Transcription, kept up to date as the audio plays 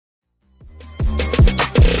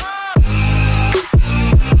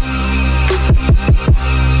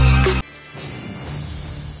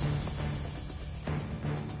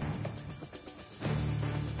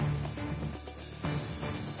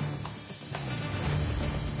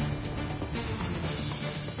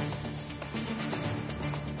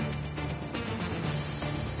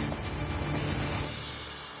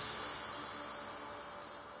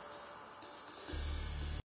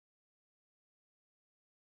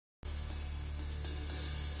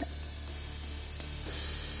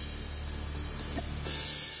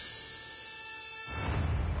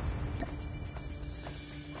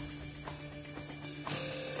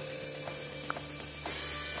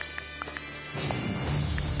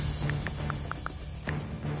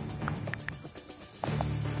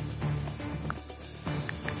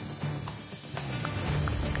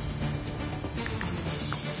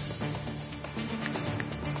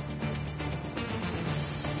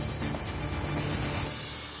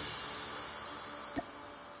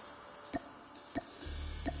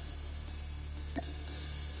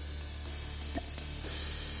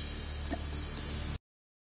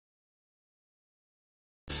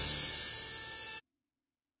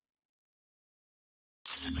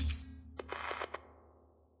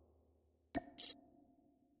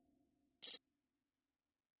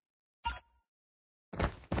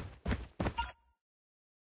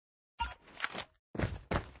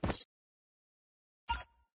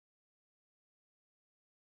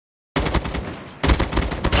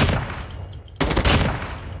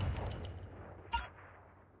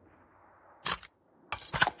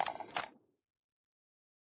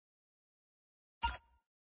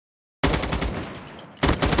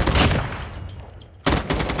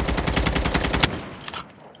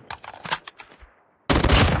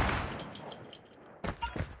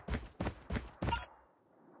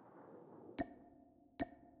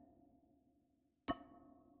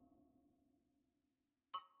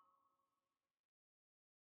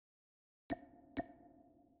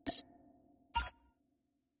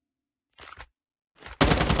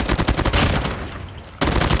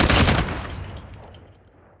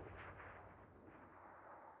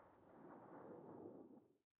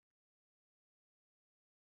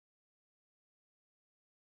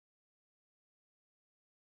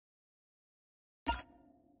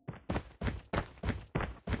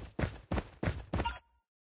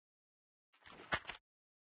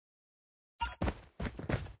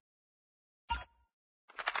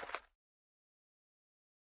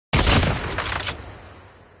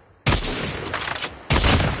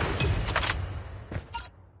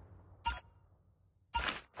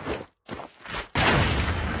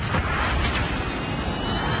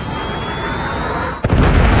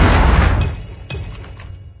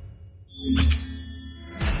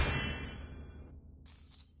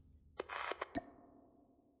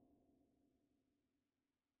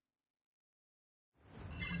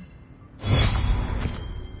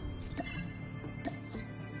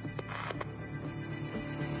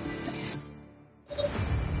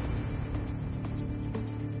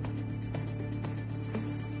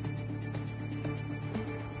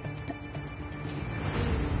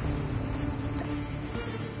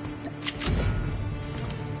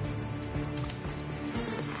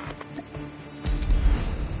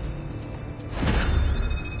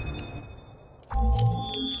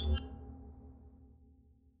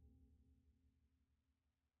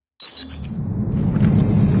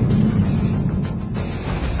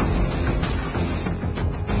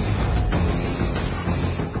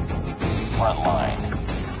Front line.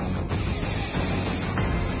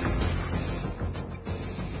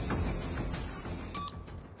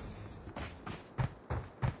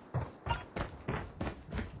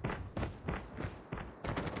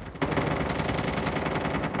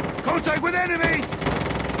 Contact with enemy!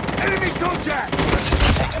 Enemy contact!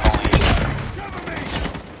 Taking the lead. Cover me!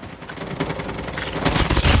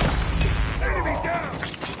 Enemy down!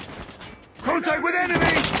 Contact with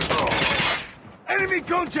enemy! Enemy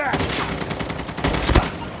contact!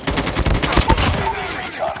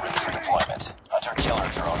 Recon ready for deployment. Hunter killer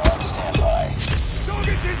drone on standby.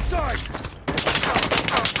 Target's inside!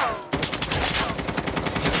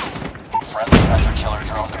 Friendly hunter killer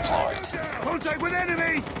drone deployed. Contact with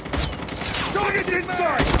enemy! Target's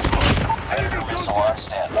inside! Predator missile on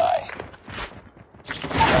standby.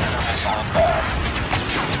 Predator missile inbound.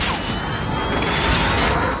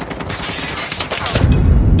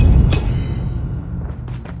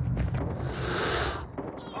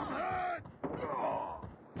 I'm hurt!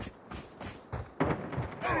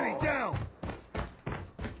 Enemy down!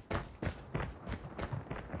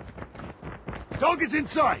 Target's in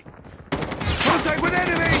sight! Contact with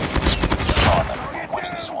enemy! On them. We're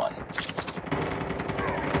winning this one.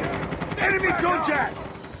 Enemy contact!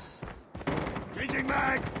 Changing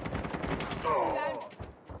mag!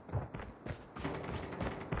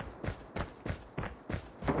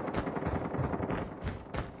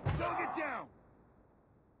 Target down!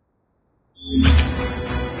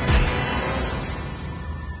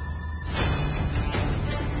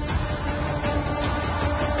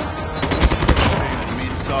 Enemy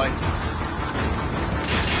in sight.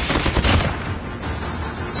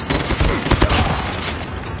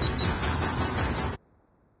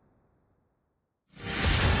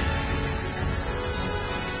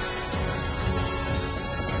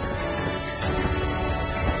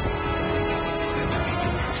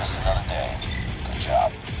 Just another day. Good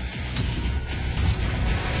job.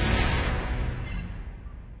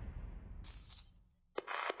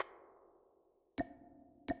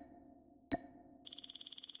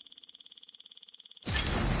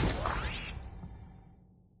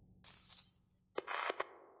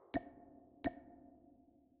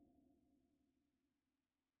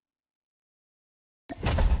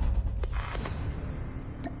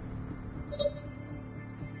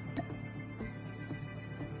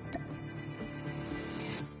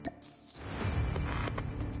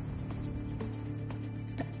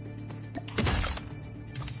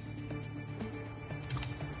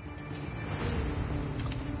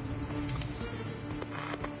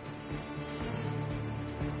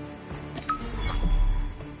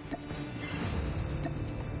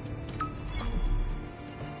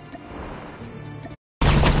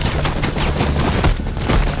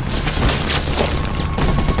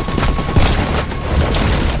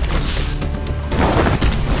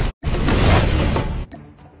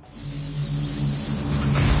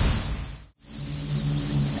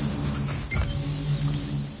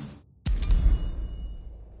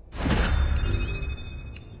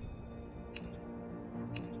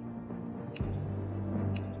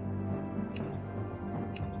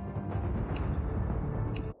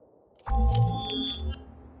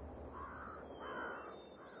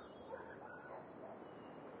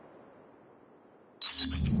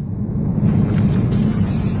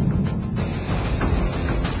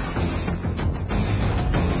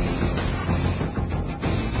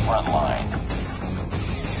 Front line.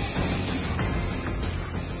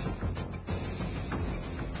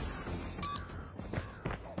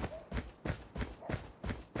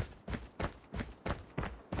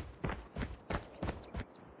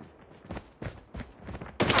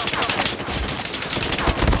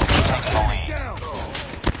 Taking the lead. Down!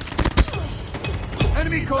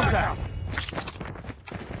 Enemy contact!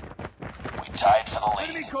 We tied for the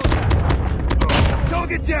Enemy lead. contact!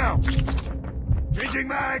 Target down! Changing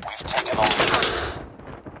mag! We've taken the lead.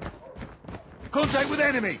 Contact with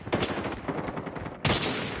enemy!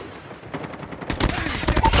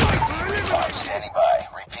 Recon standing by.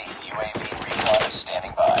 Repeat. UAV recon is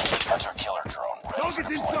standing by. Hunter killer drone ready for Target's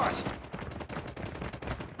in deployment. sight!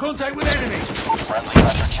 Contact with enemy! Friendly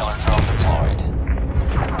hunter killer drone deployed.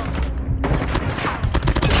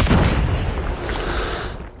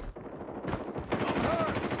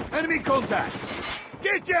 Enemy contact!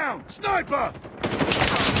 Get down! Sniper!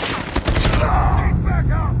 Get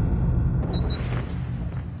back up!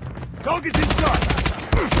 Target's in sight!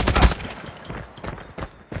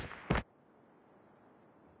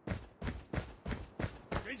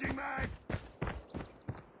 Changing mag!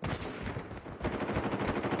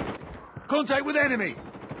 Contact with enemy!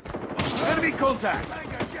 Enemy contact!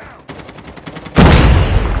 Tango down!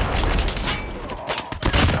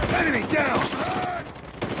 Enemy down!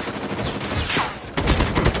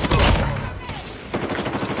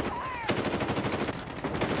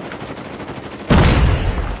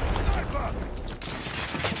 Sniper!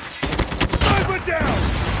 Sniper down!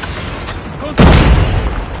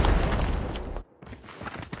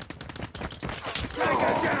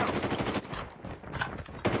 Tango down!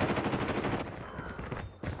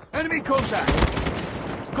 Enemy contact!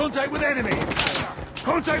 Contact with enemy!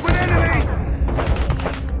 Contact with enemy!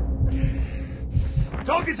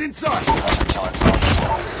 Target's in sight!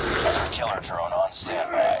 Hunter killer drone on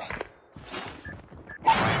standby.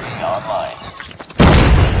 UAV online.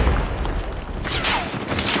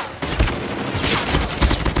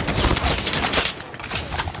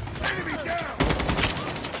 Enemy down!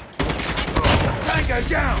 Tango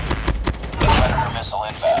down! Predator missile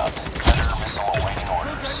inbound. Predator missile awaiting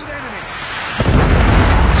orders. Contact with enemy!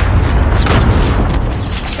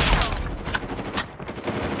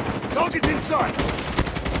 Target's in sight!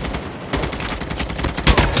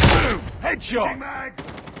 Boom! Headshot!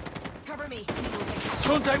 Cover me.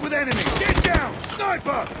 Contact with enemy! Get down!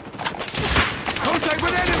 Sniper! Contact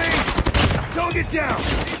with enemy! Target down!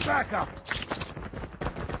 Need backup!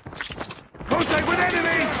 Contact with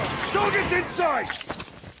enemy! Target's in sight!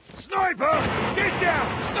 Sniper! Get down!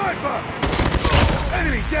 Sniper!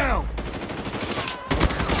 Enemy down!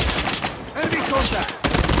 Enemy contact!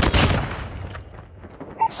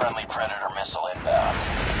 Friendly Predator missile inbound.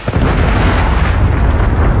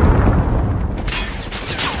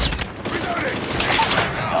 Reloading!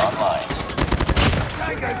 Online.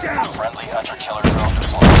 Tango down! Friendly hunter killer drone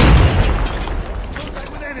deployed. Contact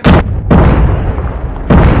with enemy!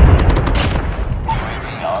 UAV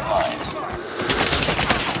online.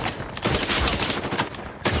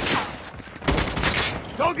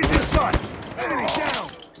 Target's in sight! Enemy down!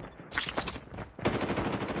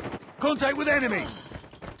 Contact with enemy!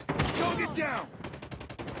 Target down!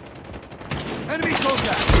 Enemy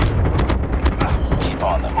contact! Keep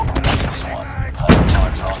on them. This one. Hunter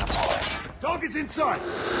killer drone deployed. Target's in sight!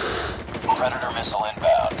 Predator missile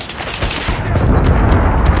inbound.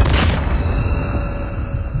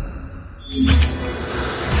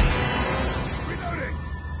 Reloading!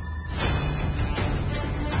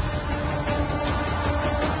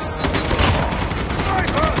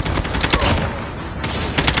 Sniper!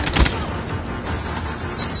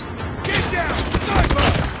 Get down! Sniper!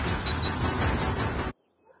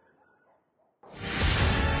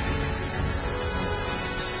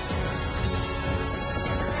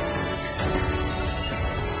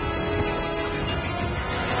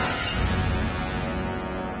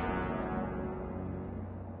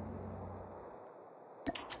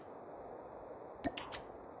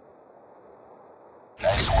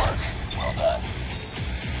 Nice work. Well done.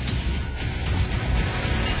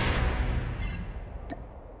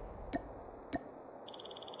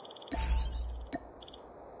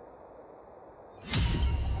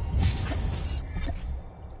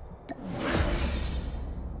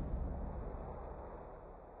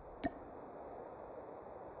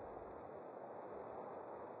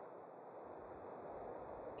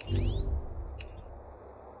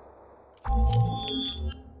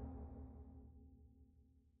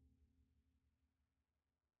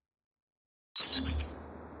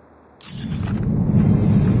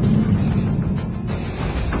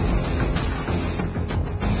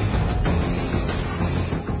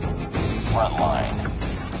 Front line.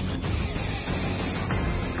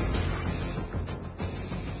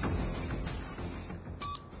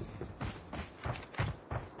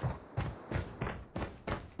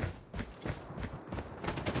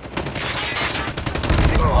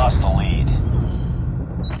 Lost the lead.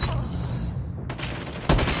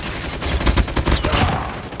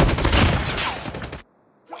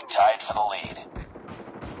 We tied for the lead.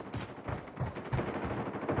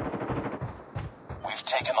 We've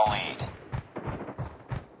taken the lead.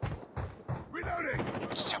 Reloading!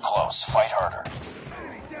 It's too close. Fight harder.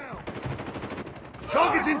 Enemy down!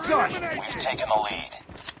 Target's in sight! We've taken the lead.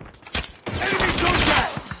 Enemy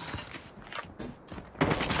contact!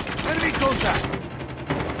 Enemy contact!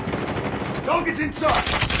 Target's in sight!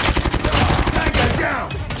 Tango down!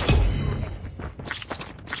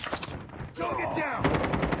 Target down!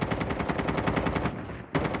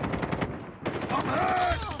 I'm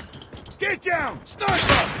hurt! Get down!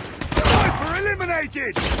 Sniper! Sniper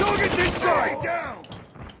eliminated! Target's in sight! Down!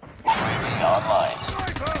 UAV online.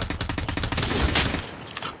 Sniper!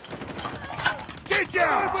 Get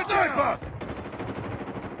down! Sniper!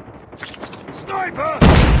 Sniper!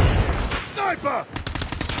 Sniper!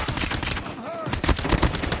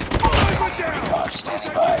 Sniper down! Recon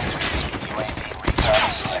standing by. UAV recon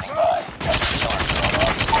standing by. Hunter killer drone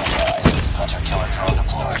on standby.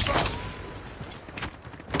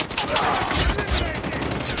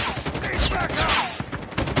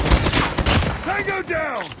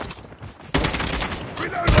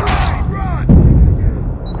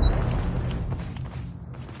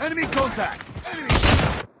 Enemy contact! Enemy!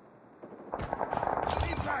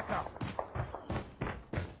 Need backup!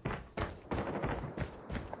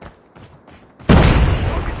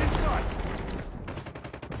 Target inside!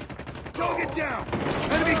 Target down!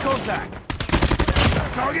 Enemy contact!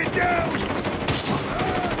 Target down!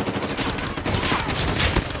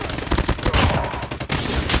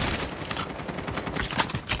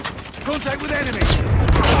 Contact with enemy!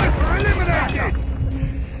 Sniper eliminated!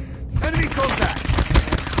 Enemy contact!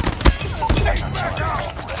 Extra killer drone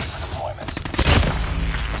ready for deployment.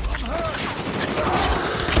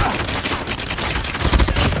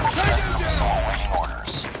 Missile awaiting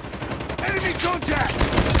orders. Enemy contact!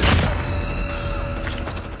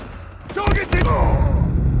 Target it!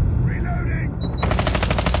 Reloading!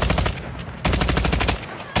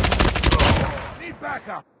 Need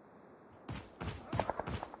backup!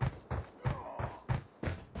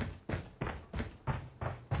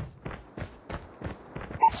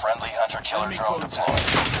 Friendly hunter-killer Enemy drone contact. deployed.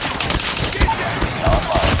 Get down!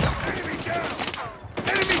 Online. Enemy down!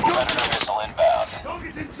 Enemy Predator contact! missile inbound.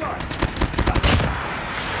 Target inside!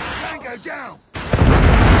 Tango down!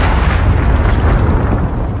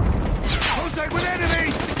 Contact with enemy!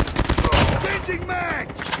 Changing mag!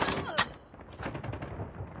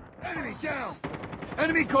 Enemy down!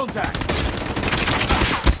 Enemy contact!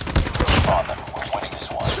 On them. We're winning this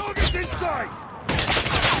one. Target inside!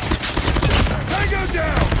 Tango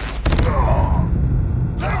down!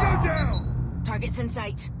 Tango down! Targets in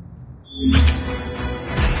sight.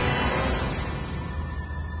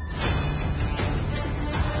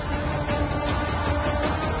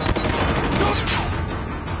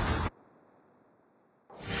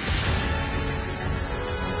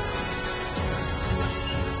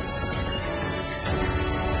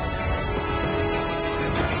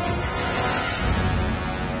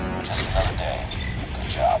 Just another day. Good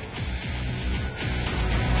job.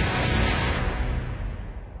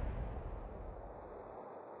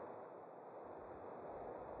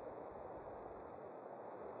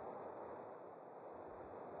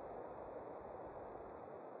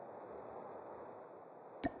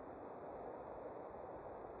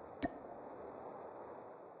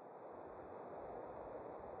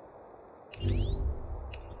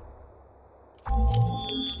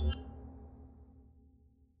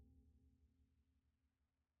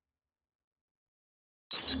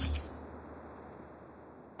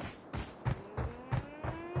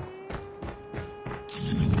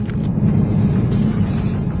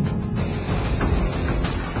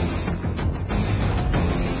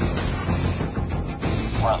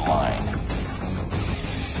 Front line.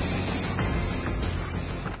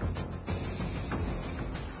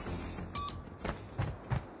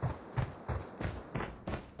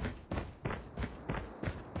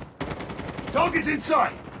 Target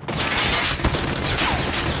inside!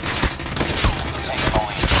 Taking the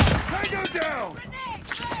lead. Tango down!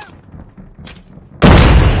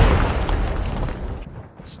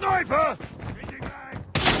 Sniper! Changing mag.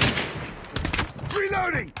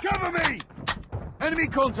 Reloading! Cover me! Enemy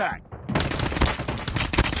contact!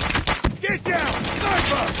 Get down!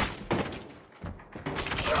 Sniper!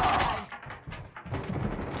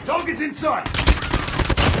 Target's in sight!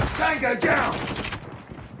 Tango down!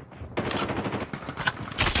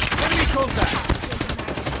 Enemy contact!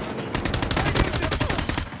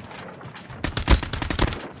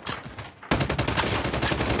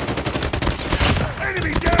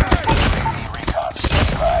 Enemy down! UAV recon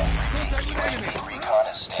standing by. Contact with UAV enemy! recon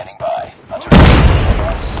is standing by. Hunter-killer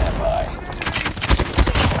on standby.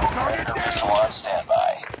 Target Predator missile down! on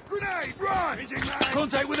standby. Grenade! Run!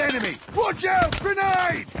 Contact with enemy! Watch out!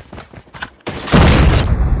 Grenade!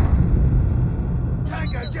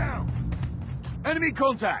 Tango down! Enemy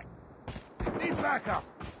contact! Need backup!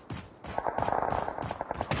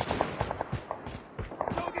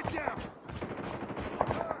 Target down!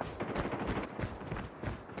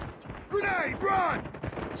 Grenade! Run!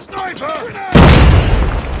 Sniper! Grenade!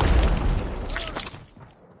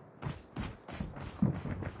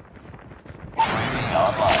 UAV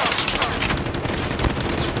online.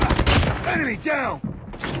 Enemy down!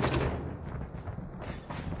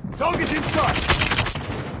 Target in sight!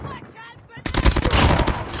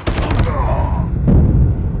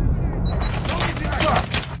 Target in sight!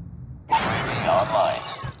 UAV online.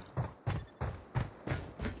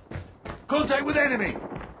 Contact with enemy!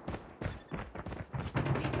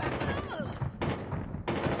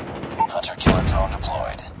 Hunter-killer drone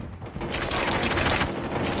deployed.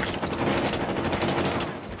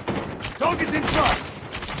 Target in sight!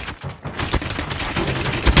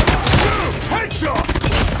 Headshot!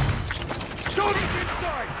 Target in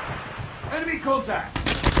sight! Enemy contact!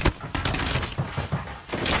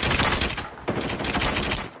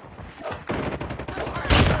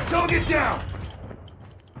 Target down!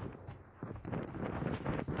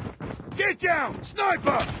 Get down!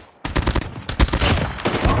 Sniper!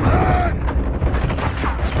 I'm hurt!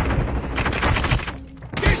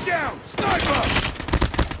 Get down! Sniper!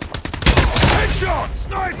 Headshot!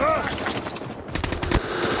 Sniper!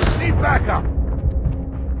 Need backup!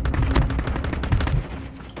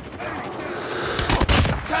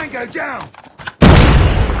 Tango down!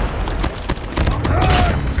 I'm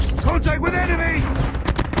hurt! Contact with enemy!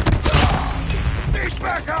 Need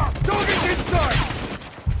backup! Target's inside!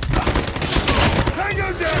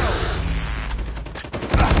 Tango down!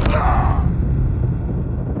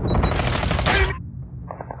 Enemy!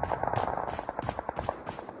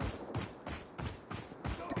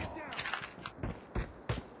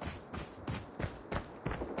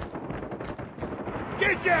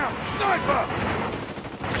 Get down! Sniper!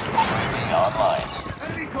 UAV online.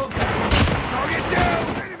 Enemy contact! Target down!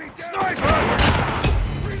 Enemy down! Sniper!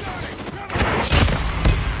 Reloading!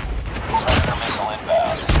 Predator missile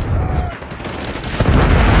inbound.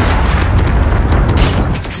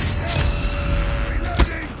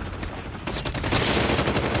 Reloading!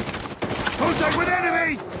 Contact with enemy!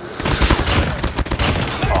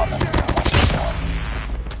 On them. Watch this one.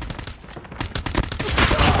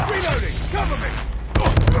 Reloading! Cover me!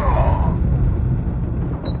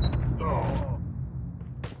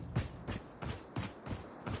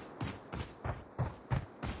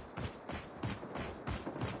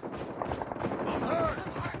 I'm hurt!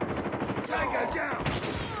 Tango down!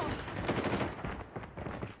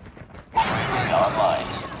 UAV online.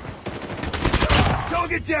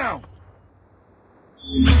 Target down!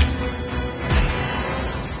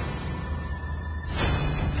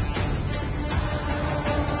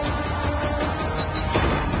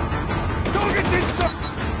 Target's inside!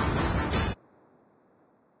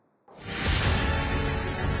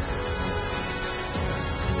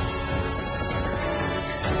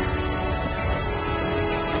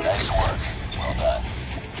 Nice work. Well done.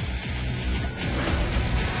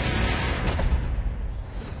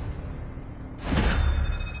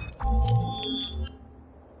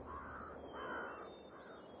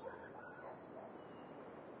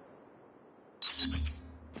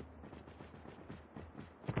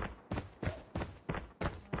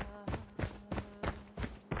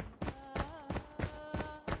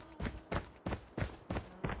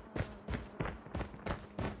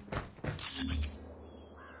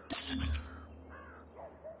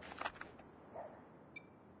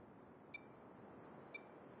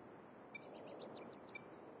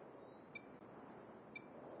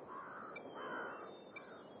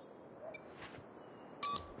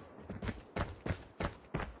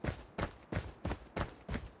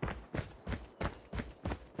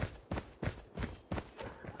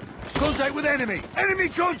 Contact with enemy! Enemy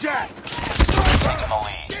contact! Taking the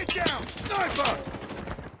lead. Get down! Sniper!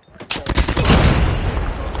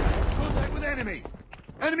 Contact with enemy!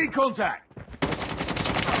 Enemy contact!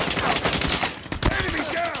 Enemy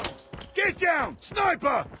down! Get down!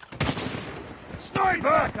 Sniper!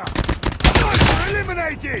 Sniper! Sniper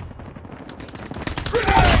eliminated!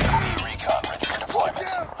 Grenade! UAV recon ready for deployment.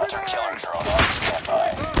 Hunter killer drone on standby.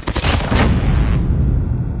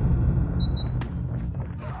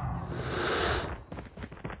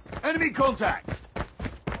 Enemy contact!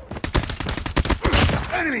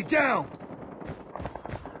 Enemy down!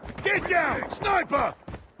 Get down! Sniper!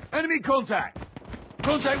 Enemy contact!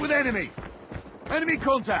 Contact with enemy! Enemy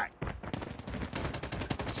contact!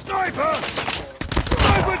 Sniper!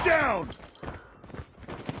 Sniper down!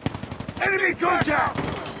 Enemy contact!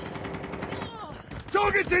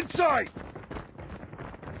 Target's in sight!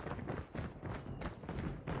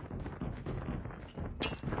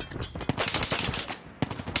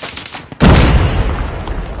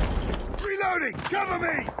 Reloading! Cover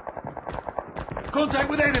me! Contact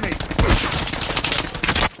with enemy!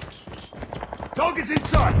 Target's in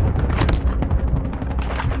sight!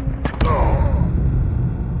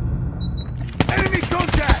 Enemy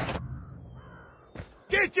contact!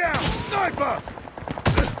 Get down! Sniper!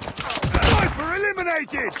 Sniper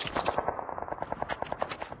eliminated!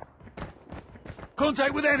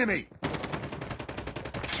 Contact with enemy!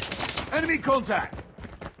 Enemy contact!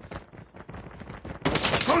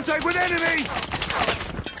 Contact with enemy!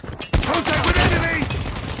 Contact with enemy!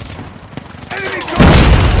 Enemy contact!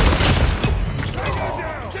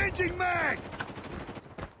 Down! Changing mag!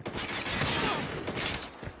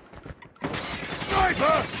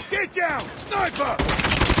 Sniper! Get down! Sniper!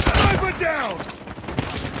 Sniper down!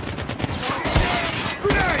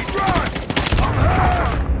 Grenade! Run! I'm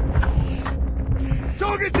hurt!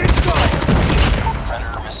 Target's inside!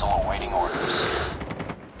 Predator missile awaiting orders.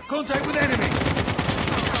 Contact with enemy!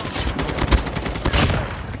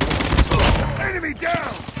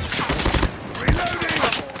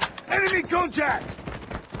 Enemy contact!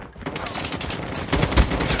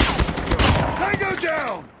 Tango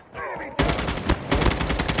down! Enemy down!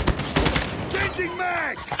 Changing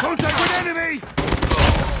mag! Contact with enemy!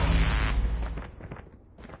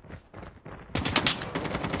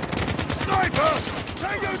 Sniper!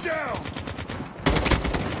 Tango down!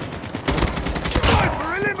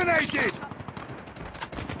 Sniper eliminated!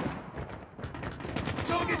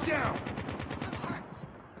 Target down!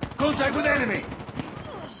 Contact with enemy!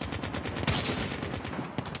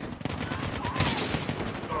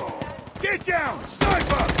 Get down!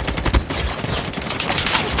 Sniper!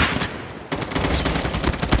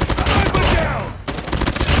 Sniper down!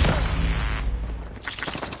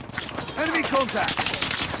 Enemy contact!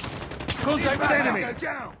 Contact with enemy!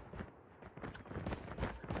 Down!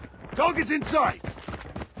 Target's in sight!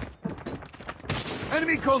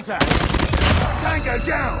 Enemy contact! Tango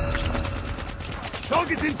down!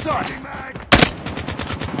 Target's in sight!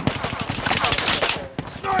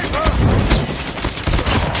 Sniper!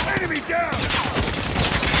 Enemy down!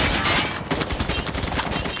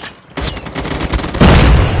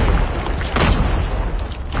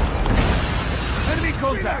 Enemy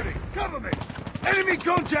contact! Cover me! Enemy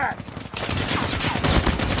contact!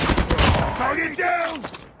 Target down!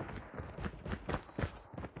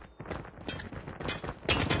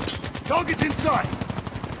 Target's in sight!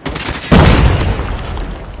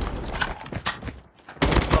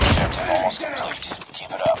 Objective almost complete.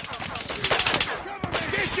 Keep it up.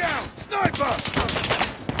 Get down! Sniper!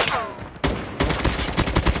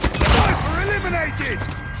 Sniper eliminated!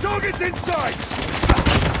 Target's in sight!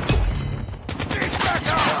 Get back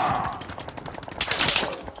up!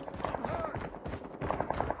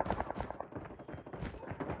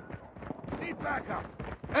 Need backup!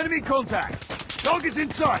 Enemy contact! Target's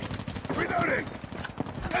in sight! Reloading!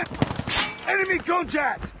 Enemy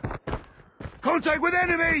contact! Contact with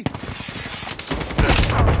enemy!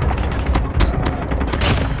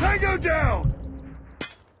 Tango down!